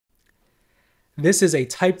This is a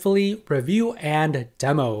Typefully review and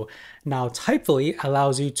demo. Now, Typefully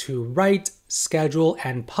allows you to write, schedule,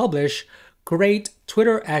 and publish great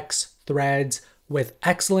Twitter X threads with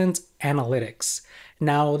excellent analytics.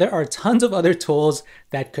 Now, there are tons of other tools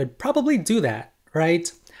that could probably do that,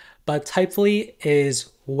 right? But Typefully is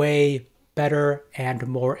way better and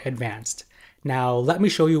more advanced. Now, let me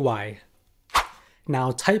show you why.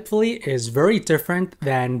 Now, Typefully is very different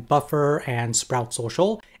than Buffer and Sprout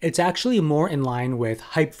Social. It's actually more in line with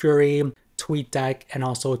Hypefury, TweetDeck, and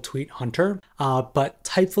also Tweet Hunter. But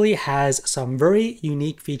Typefully has some very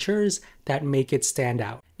unique features that make it stand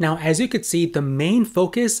out. Now, as you could see, the main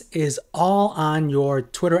focus is all on your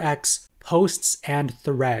Twitter X posts and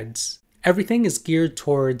threads. Everything is geared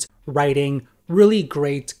towards writing really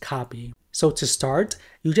great copy. So to start,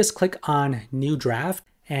 you just click on New Draft,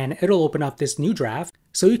 and it'll open up this new draft.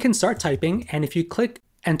 So you can start typing, and if you click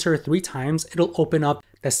enter 3 times, it'll open up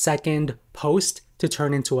the second post to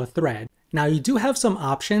turn into a thread. Now you do have some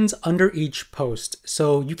options under each post.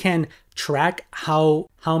 So you can track how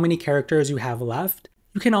many characters you have left.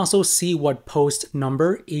 You can also see what post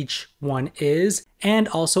number each one is, and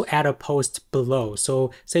also add a post below.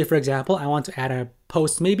 So say for example, I want to add a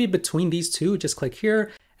post maybe between these two, just click here,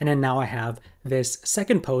 and then now I have this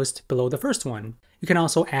second post below the first one. You can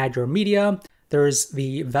also add your media. There's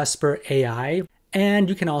the Vesper AI, and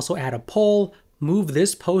you can also add a poll, move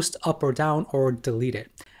this post up or down, or delete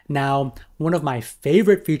it. Now, one of my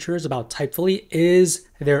favorite features about Typefully is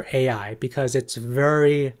their AI because it's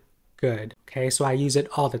very good. Okay, so I use it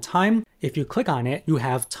all the time. If you click on it, you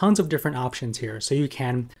have tons of different options here. So you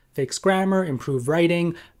can fix grammar, improve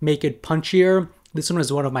writing, make it punchier. This one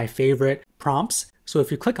is one of my favorite prompts. So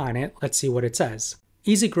if you click on it, let's see what it says.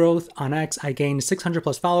 Easy growth on X. I gained 600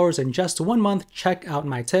 plus followers in just 1 month. Check out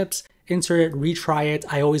my tips. Insert it, retry it.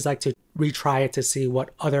 I always like to retry it to see what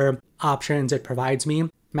other options it provides me.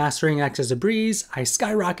 Mastering X is a breeze. I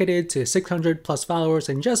skyrocketed to 600 plus followers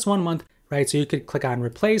in just 1 month, right? So you could click on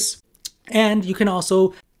replace, and you can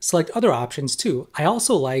also select other options too. I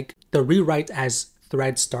also like the rewrite as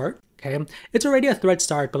thread start. Okay, it's already a thread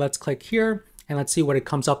start, but let's click here and let's see what it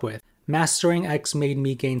comes up with. Mastering X made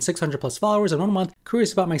me gain 600 plus followers in 1 month.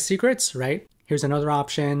 Curious about my secrets, right? Here's another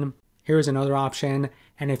option. Here's another option.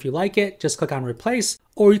 And if you like it, just click on replace,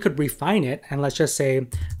 or you could refine it and let's just say,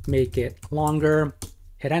 make it longer,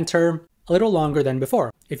 hit enter, a little longer than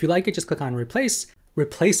before. If you like it, just click on replace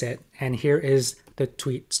it. And here is the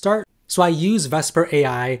tweet start. So I use Vesper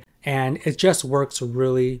AI and it just works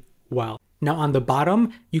really well. Now on the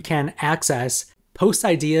bottom, you can access post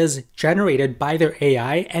ideas generated by their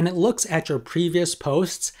AI, and it looks at your previous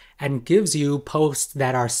posts and gives you posts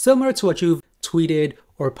that are similar to what you've tweeted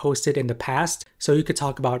or posted in the past. So you could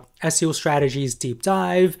talk about SEO strategies, deep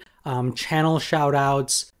dive, channel shout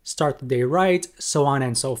outs, start the day right, so on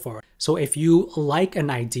and so forth. So if you like an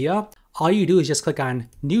idea, all you do is just click on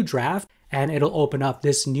new draft and it'll open up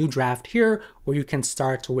this new draft here where you can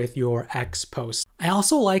start with your X post. I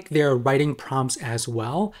also like their writing prompts as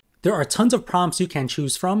well. There are tons of prompts you can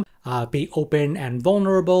choose from. Be open and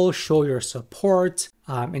vulnerable, show your support,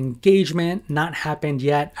 engagement, not happened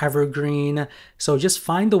yet, evergreen. So just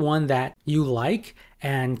find the one that you like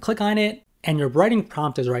and click on it, and your writing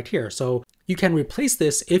prompt is right here. So you can replace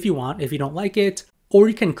this if you want, if you don't like it, or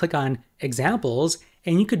you can click on examples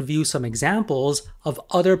and you could view some examples of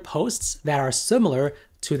other posts that are similar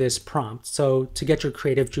to this prompt. So to get your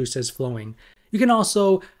creative juices flowing. You can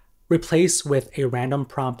also replace with a random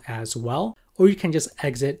prompt as well, or you can just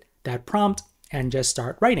exit that prompt and just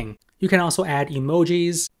start writing. You can also add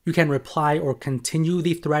emojis. You can reply or continue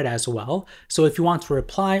the thread as well. So if you want to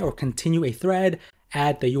reply or continue a thread,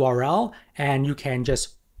 add the URL and you can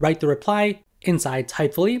just write the reply inside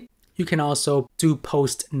Typefully. You can also do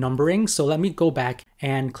post numbering. So let me go back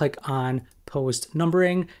and click on post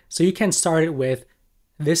numbering. So you can start it with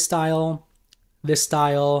this style,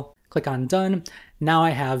 click on done. Now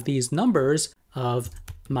I have these numbers of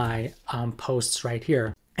my posts right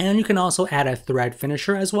here. And you can also add a thread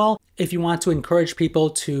finisher as well. If you want to encourage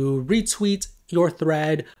people to retweet your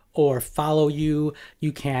thread or follow you,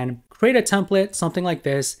 you can create a template, something like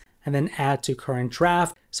this, and then add to current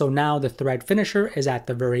draft. So now the thread finisher is at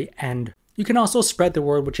the very end. You can also spread the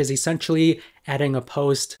word, which is essentially adding a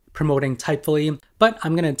post promoting Typefully, but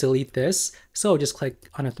I'm gonna delete this. So just click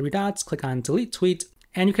on the 3 dots, click on delete tweet,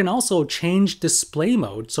 and you can also change display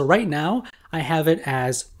mode. So right now I have it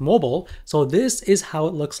as mobile. So this is how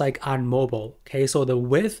it looks like on mobile. Okay, so the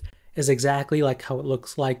width is exactly like how it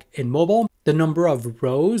looks like in mobile. The number of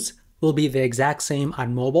rows will be the exact same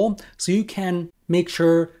on mobile. So you can make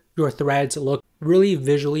sure your threads look really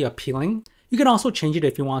visually appealing. You can also change it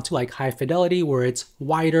if you want to, like high fidelity, where it's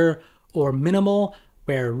wider, or minimal,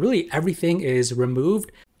 where really everything is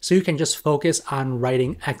removed, so you can just focus on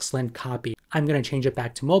writing excellent copy. I'm going to change it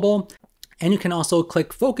back to mobile. And you can also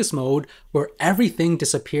click focus mode, where everything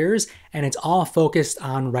disappears and it's all focused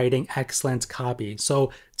on writing excellent copy.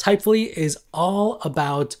 So Typefully is all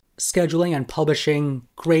about scheduling and publishing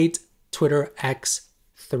great Twitter X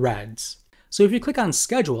threads. So if you click on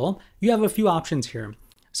schedule, you have a few options here.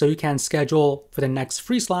 So you can schedule for the next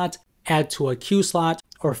free slot, add to a queue slot,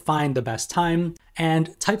 or find the best time. And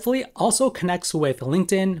Typefully also connects with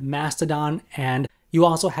LinkedIn, Mastodon, and you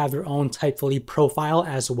also have your own Typefully profile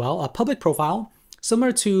as well, a public profile,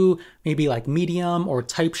 similar to maybe like Medium or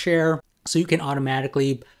Typeshare. So you can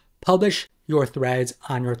automatically publish your threads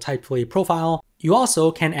on your Typefully profile. You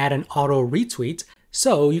also can add an auto retweet,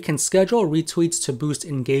 so you can schedule retweets to boost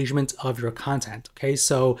engagement of your content. Okay,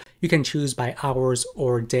 so you can choose by hours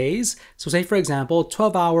or days. So say for example,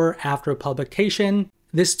 12 hours after publication,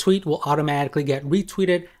 this tweet will automatically get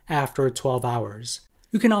retweeted after 12 hours.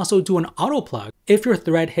 You can also do an auto plug. If your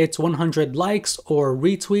thread hits 100 likes or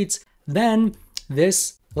retweets, then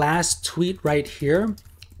this last tweet right here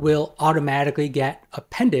will automatically get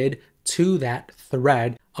appended to that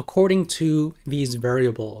thread according to these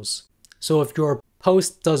variables. So if your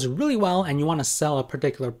post does really well and you want to sell a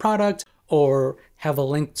particular product or have a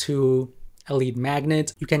link to a lead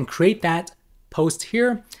magnet, you can create that post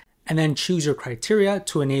here and then choose your criteria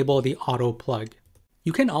to enable the auto plug.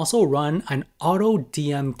 You can also run an auto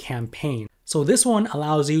DM campaign. So this one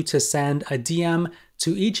allows you to send a DM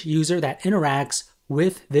to each user that interacts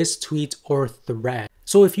with this tweet or thread.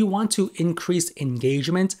 So if you want to increase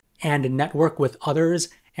engagement and network with others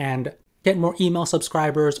and get more email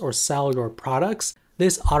subscribers or sell your products,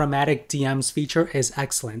 this automatic DMs feature is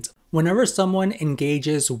excellent. Whenever someone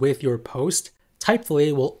engages with your post,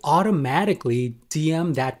 Typefully will automatically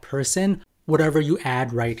DM that person whatever you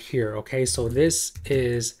add right here. Okay, so this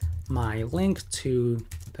is my link to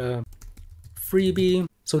the freebie.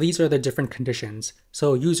 So these are the different conditions.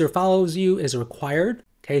 So user follows you is required.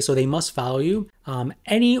 Okay, so they must follow you.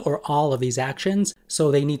 Any or all of these actions.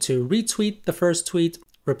 So they need to retweet the first tweet,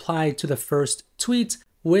 reply to the first tweet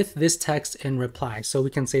with this text in reply. So we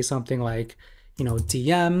can say something like,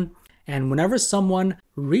 DM. And whenever someone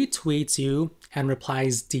retweets you and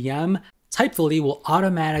replies DM, Typefully will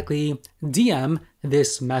automatically DM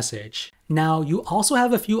this message. Now, you also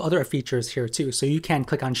have a few other features here too. So you can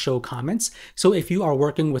click on show comments. So if you are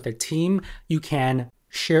working with a team, you can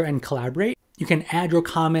share and collaborate. You can add your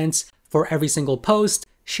comments for every single post,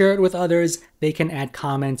 share it with others. They can add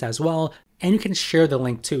comments as well. And you can share the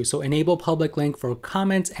link too. So enable public link for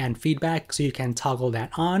comments and feedback. So you can toggle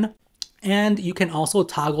that on. And you can also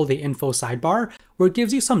toggle the info sidebar, where it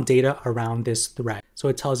gives you some data around this thread. So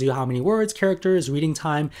it tells you how many words, characters, reading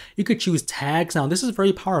time. You could choose tags. Now this is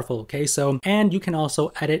very powerful, okay? And you can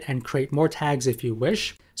also edit and create more tags if you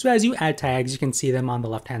wish. So as you add tags, you can see them on the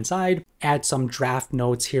left-hand side. Add some draft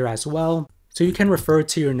notes here as well. So you can refer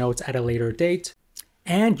to your notes at a later date.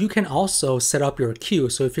 And you can also set up your queue.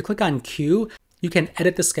 So if you click on queue, you can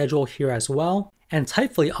edit the schedule here as well. And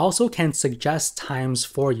Typefully also can suggest times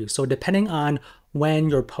for you. So depending on when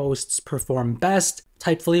your posts perform best,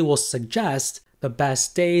 Typefully will suggest the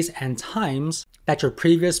best days and times that your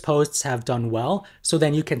previous posts have done well. So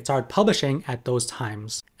then you can start publishing at those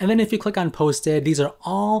times. And then if you click on posted, these are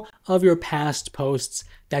all of your past posts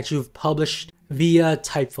that you've published via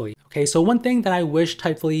Typefully. Okay, so one thing that I wish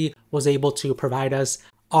Typefully was able to provide us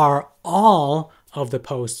are all of the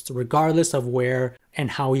posts, regardless of where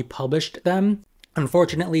and how we published them.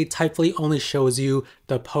 Unfortunately, Typefully only shows you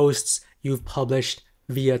the posts you've published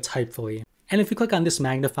via Typefully. And if you click on this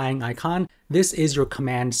magnifying icon, this is your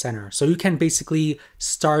command center. So you can basically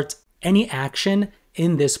start any action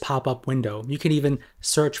in this pop-up window. You can even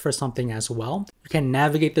search for something as well. You can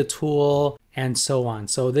navigate the tool and so on.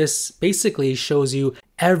 So this basically shows you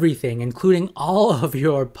everything, including all of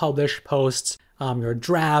your published posts, your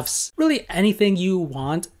drafts, really anything you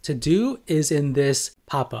want to do is in this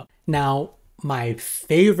pop-up. Now, my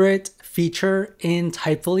favorite feature in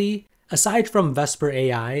Typefully, aside from Vesper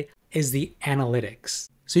AI, is the analytics.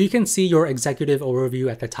 So you can see your executive overview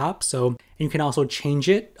at the top. So you can also change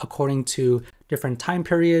it according to different time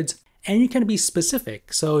periods, and you can be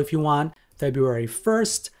specific. So if you want February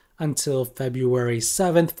 1st until February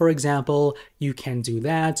 7th, for example, you can do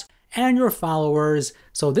that. And your followers.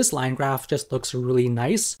 So this line graph just looks really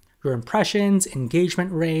nice. Your impressions,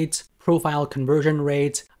 engagement rate, profile conversion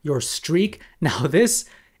rate, your streak. Now this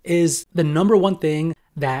is the number one thing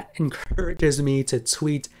that encourages me to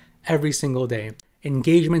tweet every single day.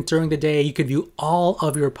 engagement during the day. You could view all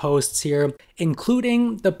of your posts here,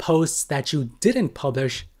 including the posts that you didn't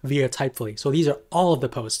publish via Typefully. So these are all of the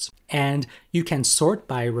posts. And you can sort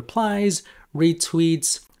by replies,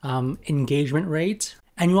 retweets, engagement rate,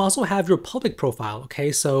 and you also have your public profile,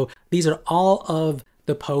 okay? So these are all of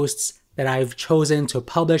the posts that I've chosen to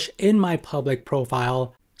publish in my public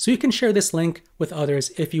profile. So you can share this link with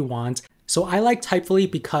others if you want. So I like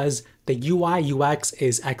Typefully because the UI UX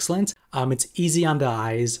is excellent. It's easy on the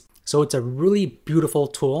eyes. So it's a really beautiful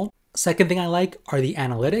tool. Second thing I like are the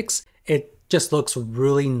analytics. It just looks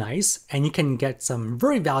really nice and you can get some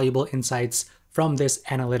very valuable insights from this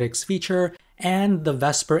analytics feature. And the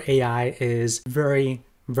Vesper AI is very,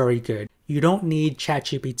 very good. You don't need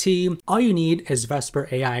ChatGPT. All you need is Vesper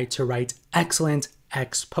AI to write excellent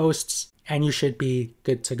X posts, and you should be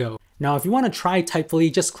good to go. Now, if you want to try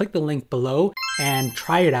Typefully, just click the link below and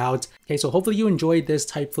try it out. Okay, so hopefully you enjoyed this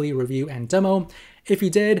Typefully review and demo. If you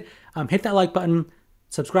did, hit that like button,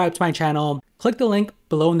 subscribe to my channel, click the link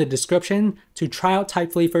below in the description to try out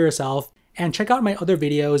Typefully for yourself, and check out my other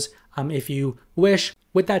videos if you wish.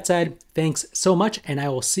 With that said, thanks so much, and I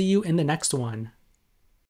will see you in the next one.